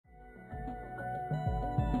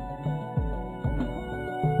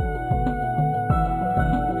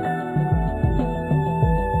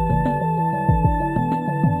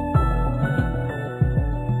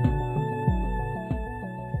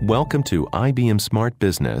Welcome to IBM Smart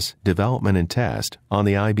Business, Development and Test on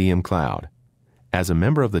the IBM Cloud. As a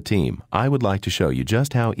member of the team, I would like to show you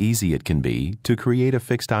just how easy it can be to create a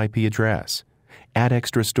fixed IP address, add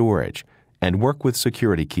extra storage, and work with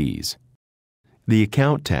security keys. The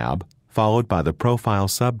Account tab, followed by the Profile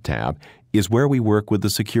sub-tab, is where we work with the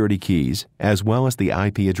security keys as well as the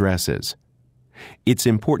IP addresses. It's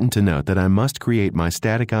important to note that I must create my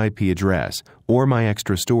static IP address or my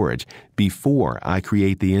extra storage before I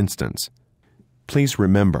create the instance. Please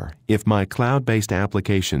remember, if my cloud-based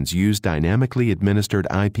applications use dynamically administered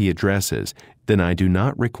IP addresses, then I do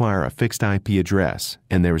not require a fixed IP address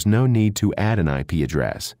and there is no need to add an IP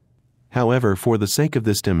address. However, for the sake of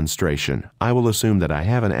this demonstration, I will assume that I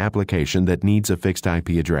have an application that needs a fixed IP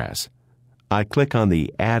address. I click on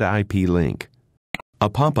the Add IP link. A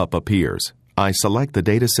pop-up appears. I select the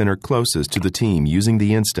data center closest to the team using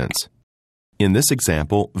the instance. In this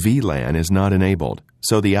example, VLAN is not enabled,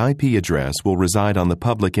 so the IP address will reside on the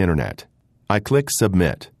public internet. I click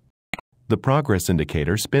Submit. The progress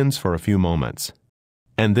indicator spins for a few moments.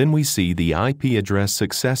 And then we see the IP address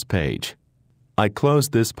success page. I close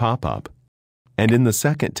this pop-up. And in the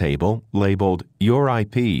second table, labeled Your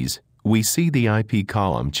IPs, we see the IP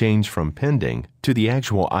column change from pending to the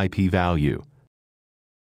actual IP value.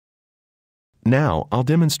 Now, I'll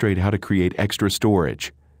demonstrate how to create extra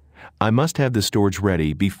storage. I must have the storage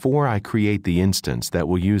ready before I create the instance that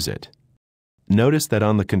will use it. Notice that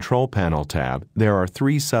on the Control Panel tab, there are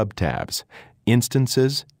three sub-tabs: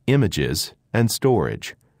 Instances, Images, and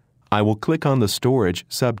Storage. I will click on the Storage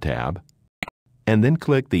sub-tab, and then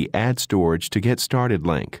click the Add Storage to Get Started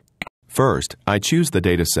link. First, I choose the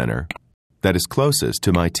data center that is closest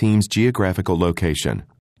to my team's geographical location.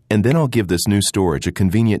 And then I'll give this new storage a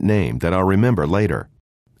convenient name that I'll remember later.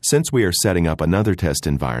 Since we are setting up another test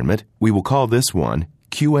environment, we will call this one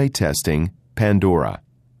QA Testing Pandora.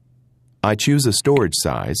 I choose a storage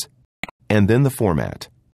size and then the format.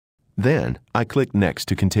 Then I click Next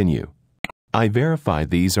to continue. I verify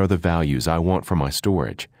these are the values I want for my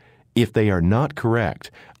storage. If they are not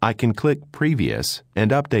correct, I can click Previous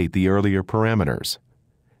and update the earlier parameters.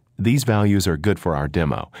 These values are good for our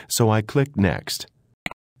demo, so I click Next.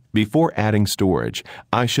 Before adding storage,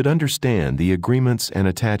 I should understand the agreements and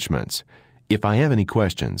attachments. If I have any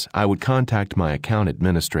questions, I would contact my account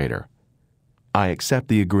administrator. I accept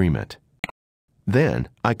the agreement. Then,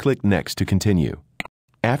 I click Next to continue.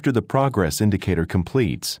 After the progress indicator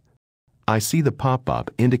completes, I see the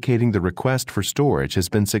pop-up indicating the request for storage has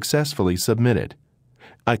been successfully submitted.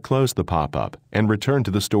 I close the pop-up and return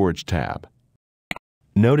to the Storage tab.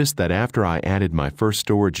 Notice that after I added my first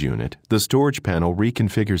storage unit, the storage panel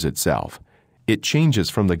reconfigures itself. It changes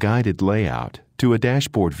from the guided layout to a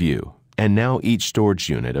dashboard view, and now each storage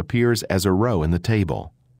unit appears as a row in the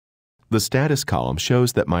table. The status column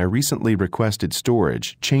shows that my recently requested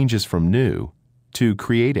storage changes from new to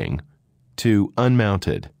creating to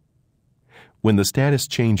unmounted. When the status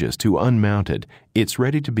changes to unmounted, it's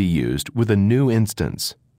ready to be used with a new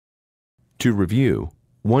instance. To review,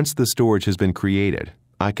 once the storage has been created,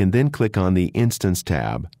 I can then click on the Instance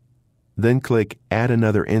tab, then click Add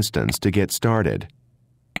another instance to get started.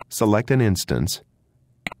 Select an instance,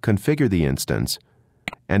 configure the instance,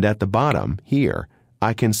 and at the bottom, here,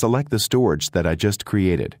 I can select the storage that I just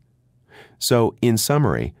created. So, in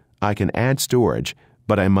summary, I can add storage,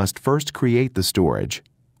 but I must first create the storage,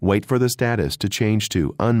 wait for the status to change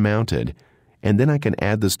to unmounted, and then I can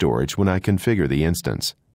add the storage when I configure the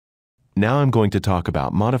instance. Now I'm going to talk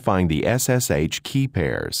about modifying the SSH key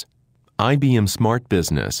pairs. IBM Smart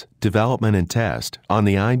Business, Development and Test on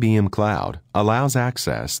the IBM Cloud allows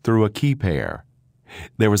access through a key pair.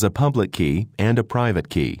 There is a public key and a private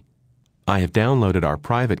key. I have downloaded our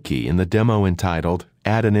private key in the demo entitled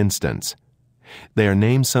Add an Instance. They are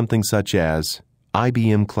named something such as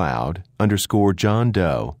IBM Cloud _John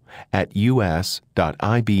Doe at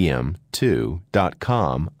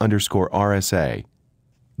us.ibm2.com_RSA.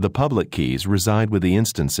 The public keys reside with the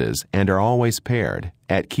instances and are always paired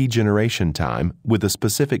at key generation time with a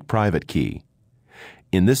specific private key.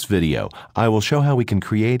 In this video, I will show how we can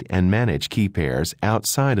create and manage key pairs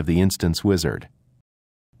outside of the Instance Wizard.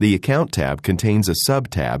 The Account tab contains a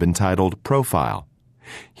sub-tab entitled Profile.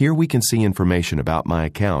 Here we can see information about my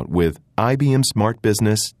account with IBM Smart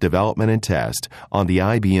Business, Development and Test on the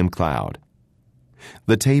IBM Cloud.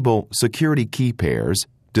 The table Security Key Pairs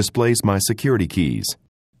displays my security keys.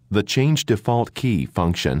 The Change Default Key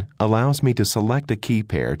function allows me to select a key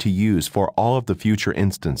pair to use for all of the future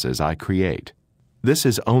instances I create. This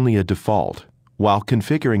is only a default. While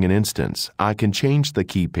configuring an instance, I can change the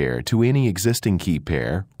key pair to any existing key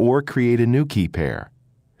pair or create a new key pair.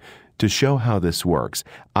 To show how this works,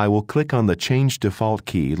 I will click on the Change Default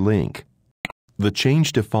Key link. The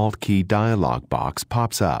Change Default Key dialog box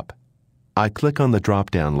pops up. I click on the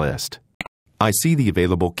drop-down list. I see the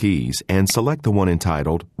available keys and select the one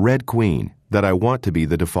entitled Red Queen that I want to be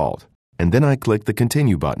the default, and then I click the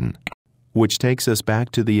Continue button, which takes us back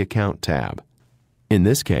to the Account tab. In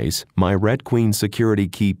this case, my Red Queen security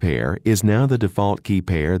key pair is now the default key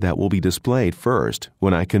pair that will be displayed first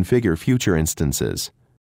when I configure future instances.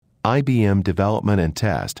 IBM Development and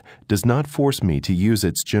Test does not force me to use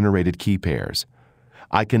its generated key pairs.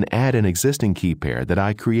 I can add an existing key pair that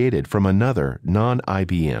I created from another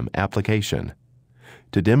non-IBM application.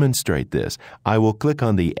 To demonstrate this, I will click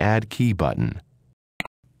on the Add Key button.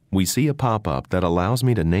 We see a pop-up that allows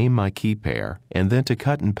me to name my key pair and then to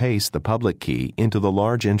cut and paste the public key into the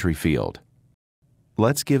large entry field.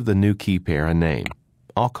 Let's give the new key pair a name.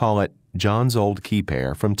 I'll call it John's Old Key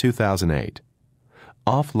Pair from 2008.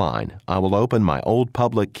 Offline, I will open my old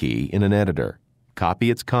public key in an editor, copy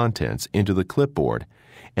its contents into the clipboard,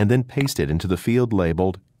 and then paste it into the field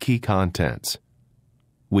labeled Key Contents.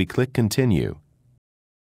 We click Continue.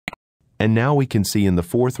 And now we can see in the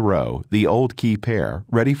fourth row the old key pair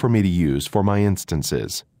ready for me to use for my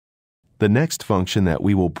instances. The next function that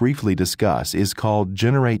we will briefly discuss is called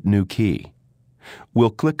Generate New Key. We'll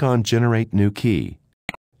click on Generate New Key,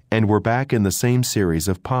 and we're back in the same series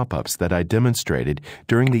of pop-ups that I demonstrated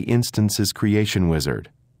during the Instances Creation Wizard.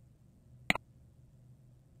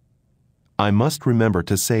 I must remember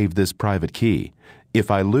to save this private key.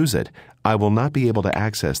 If I lose it, I will not be able to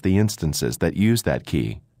access the instances that use that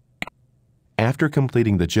key. After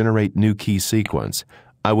completing the Generate New Key sequence,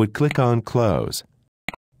 I would click on Close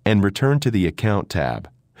and return to the Account tab,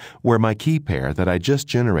 where my key pair that I just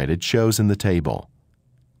generated shows in the table.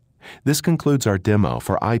 This concludes our demo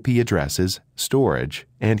for IP addresses, storage,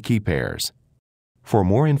 and key pairs. For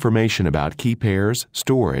more information about key pairs,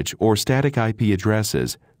 storage, or static IP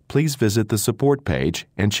addresses, please visit the support page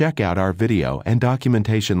and check out our video and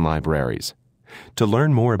documentation libraries. To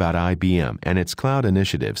learn more about IBM and its cloud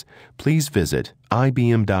initiatives, please visit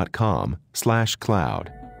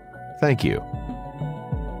ibm.com/cloud. Thank you.